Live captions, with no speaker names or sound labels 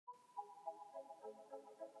My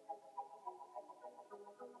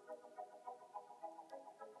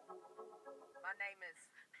name is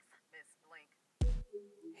Miss Blink.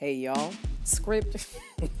 Hey y'all, script.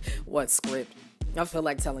 What script? I feel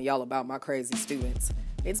like telling y'all about my crazy students.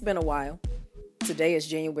 It's been a while. Today is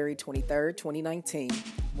January 23rd, 2019.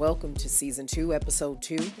 Welcome to Season 2, Episode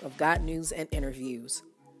 2 of Got News and Interviews.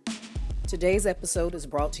 Today's episode is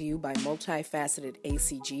brought to you by Multifaceted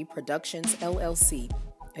ACG Productions, LLC,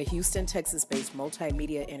 a Houston, Texas-based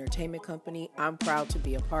multimedia entertainment company I'm proud to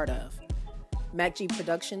be a part of. MacG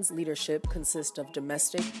Productions leadership consists of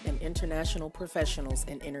domestic and international professionals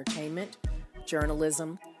in entertainment,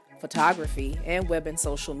 journalism, photography, and web and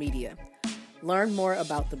social media. Learn more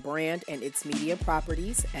about the brand and its media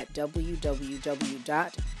properties at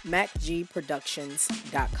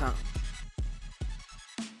www.macgproductions.com.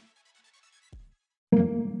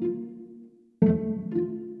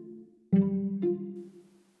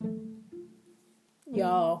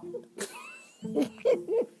 Y'all,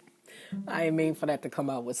 I didn't mean for that to come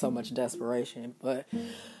out with so much desperation, but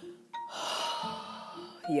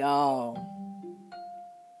y'all,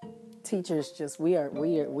 teachers we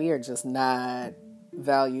are just not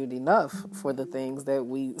valued enough for the things that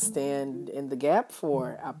we stand in the gap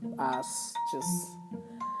for.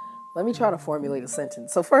 Let me try to formulate a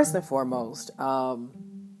sentence. So first and foremost,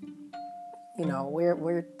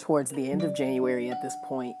 we're towards the end of January at this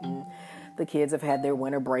point, and the kids have had their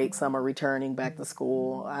winter break. Some are returning back to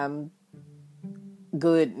school. I'm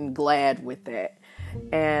good and glad with that.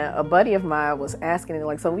 And a buddy of mine was asking me,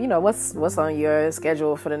 like, so, what's on your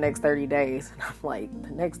schedule for the next 30 days? And I'm like,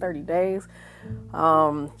 the next 30 days?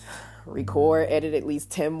 Record, edit at least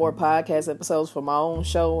 10 more podcast episodes for my own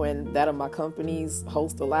show and that of my companies,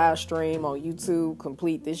 host a live stream on YouTube,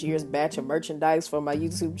 complete this year's batch of merchandise for my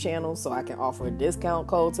YouTube channel so I can offer a discount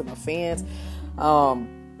code to my fans.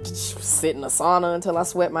 Sit in a sauna until I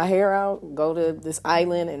sweat my hair out, go to this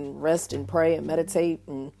island and rest and pray and meditate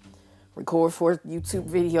and record 4 YouTube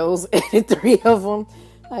videos, edit 3 of them.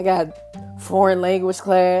 I got foreign language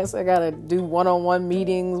class. I got to do one-on-one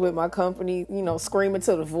meetings with my company, screaming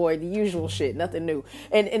to the void, the usual shit, nothing new.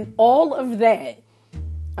 And all of that,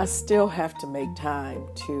 I still have to make time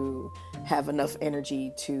to have enough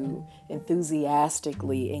energy to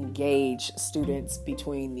enthusiastically engage students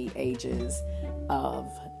between the ages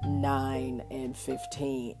of 9 and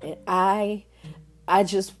 15. And I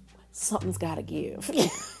just, something's got to give.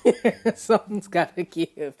 Something's got to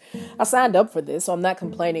give. I signed up for this, so I'm not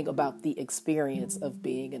complaining about the experience of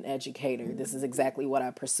being an educator. This is exactly what I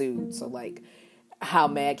pursued. So, like, how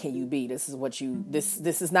mad can you be? This is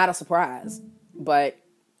not a surprise. But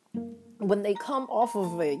when they come off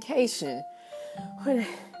of vacation,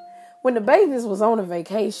 when the babies was on a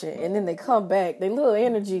vacation and then they come back, their little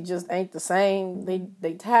energy just ain't the same.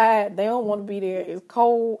 They tired. They don't want to be there. It's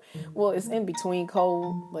cold. Well, it's in between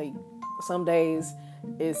cold. Like, some days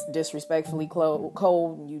it's disrespectfully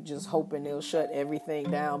cold and you just hoping they'll shut everything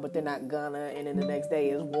down, but they're not gonna. And then the next day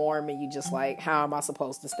is warm and you just like, how am I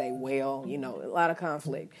supposed to stay well? A lot of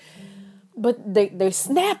conflict. But they're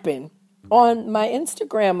snapping. On my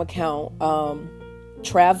Instagram account,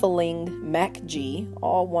 Traveling MacG,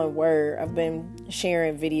 all one word, I've been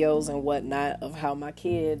sharing videos and whatnot of how my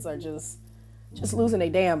kids are just losing their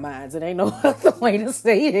damn minds. It ain't no other way to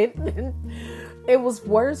say it. It was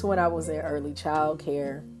worse when I was in early child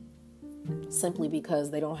care, simply because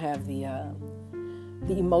they don't have the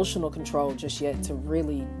emotional control just yet to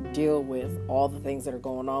really deal with all the things that are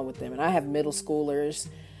going on with them. And I have middle schoolers,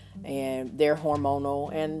 and they're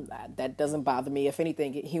hormonal, and that doesn't bother me. If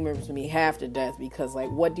anything, it humors me half to death, because, like,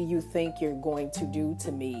 what do you think you're going to do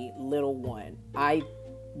to me, little one? I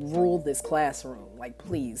rule this classroom. Like,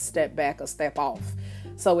 please step back or step off.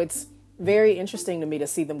 So it's very interesting to me to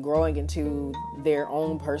see them growing into their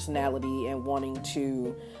own personality and wanting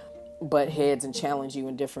to butt heads and challenge you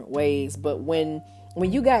in different ways. But when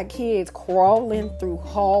you got kids crawling through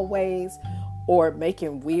hallways, or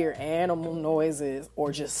making weird animal noises,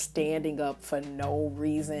 or just standing up for no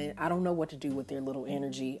reason, I don't know what to do with their little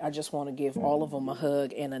energy. I just want to give all of them a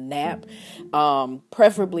hug and a nap,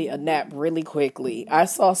 preferably a nap really quickly. I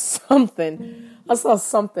saw something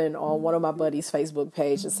on one of my buddies' Facebook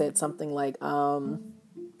page that said something like,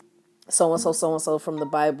 so-and-so from the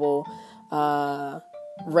Bible,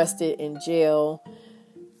 rested in jail,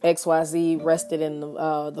 XYZ rested in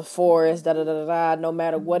the forest, no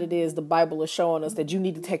matter what it is, the Bible is showing us that you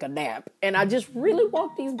need to take a nap. And I just really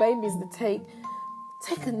want these babies to take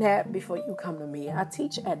a nap before you come to me. I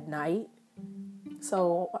teach at night,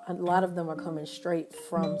 so a lot of them are coming straight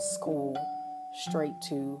from school, straight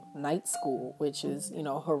to night school, which is,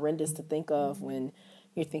 horrendous to think of when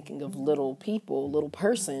you're thinking of little people, little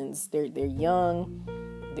persons. They're young.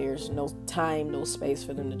 There's no time, no space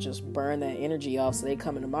for them to just burn that energy off. So they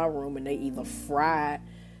come into my room and they either fry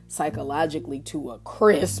psychologically to a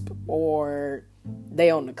crisp, or they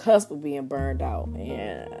on the cusp of being burned out.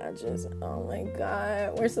 And I just, oh my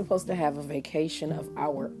God, we're supposed to have a vacation of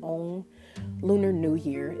our own. Lunar New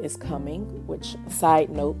Year is coming, which, side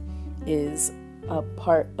note, is a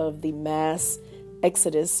part of the mass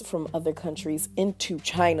exodus from other countries into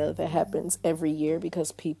China that happens every year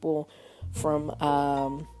because people from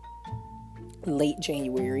late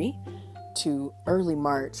January to early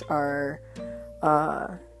March are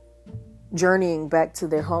journeying back to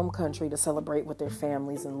their home country to celebrate with their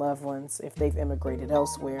families and loved ones if they've immigrated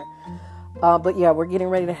elsewhere. But yeah, we're getting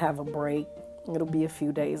ready to have a break. It'll be a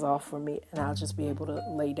few days off for me, and I'll just be able to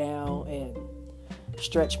lay down and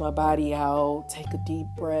stretch my body out, take a deep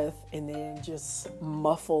breath, and then just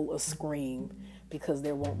muffle a scream, because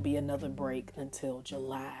there won't be another break until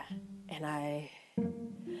July. And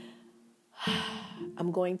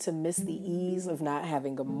I'm going to miss the ease of not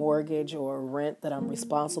having a mortgage or a rent that I'm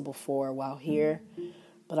responsible for while here,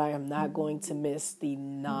 but I am not going to miss the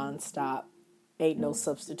nonstop, ain't no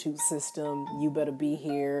substitute system, you better be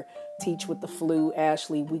here, teach with the flu,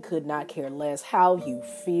 Ashley, we could not care less how you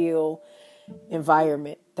feel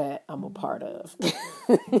environment that I'm a part of.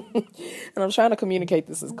 And I'm trying to communicate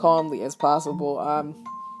this as calmly as possible. I'm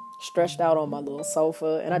stretched out on my little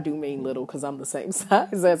sofa, and I do mean little because I'm the same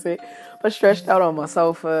size as it, but stretched out on my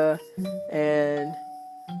sofa and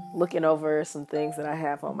looking over some things that I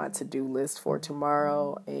have on my to-do list for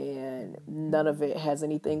tomorrow, and none of it has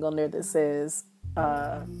anything on there that says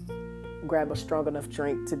grab a strong enough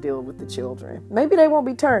drink to deal with the children. Maybe they won't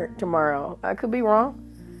be turned tomorrow. I could be wrong.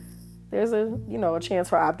 There's a chance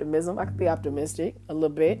for optimism. I could be optimistic a little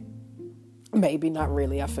bit. Maybe not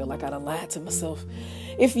really. I feel like I'd have lied to myself.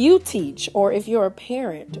 If you teach, or if you're a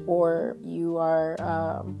parent, or you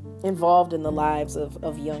are involved in the lives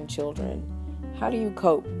of young children, how do you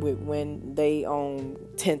cope with when they own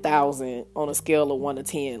 10,000 on a scale of 1 to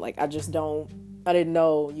 10? Like, I didn't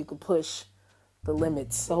know you could push the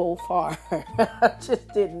limits so far. I just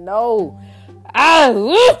didn't know.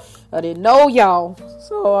 I didn't know, y'all.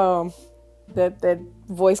 So, that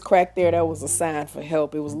voice crack there, that was a sign for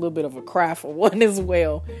help. It was a little bit of a cry for one as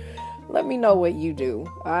well. Let me know what you do.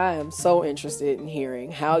 I am so interested in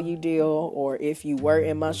hearing how you deal, or if you were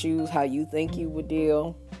in my shoes, how you think you would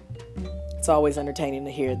deal. It's always entertaining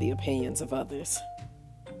to hear the opinions of others.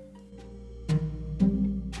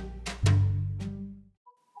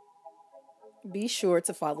 Be sure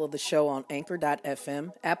to follow the show on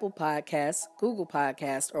Anchor.fm, Apple Podcasts, Google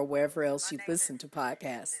Podcasts, or wherever else you listen to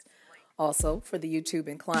podcasts. Also, for the YouTube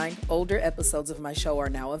inclined, older episodes of my show are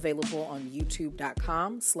now available on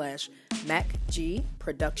youtube.com/MacG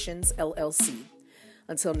Productions LLC.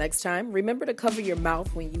 Until next time, remember to cover your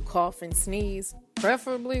mouth when you cough and sneeze,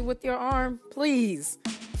 preferably with your arm, please.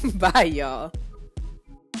 Bye, y'all.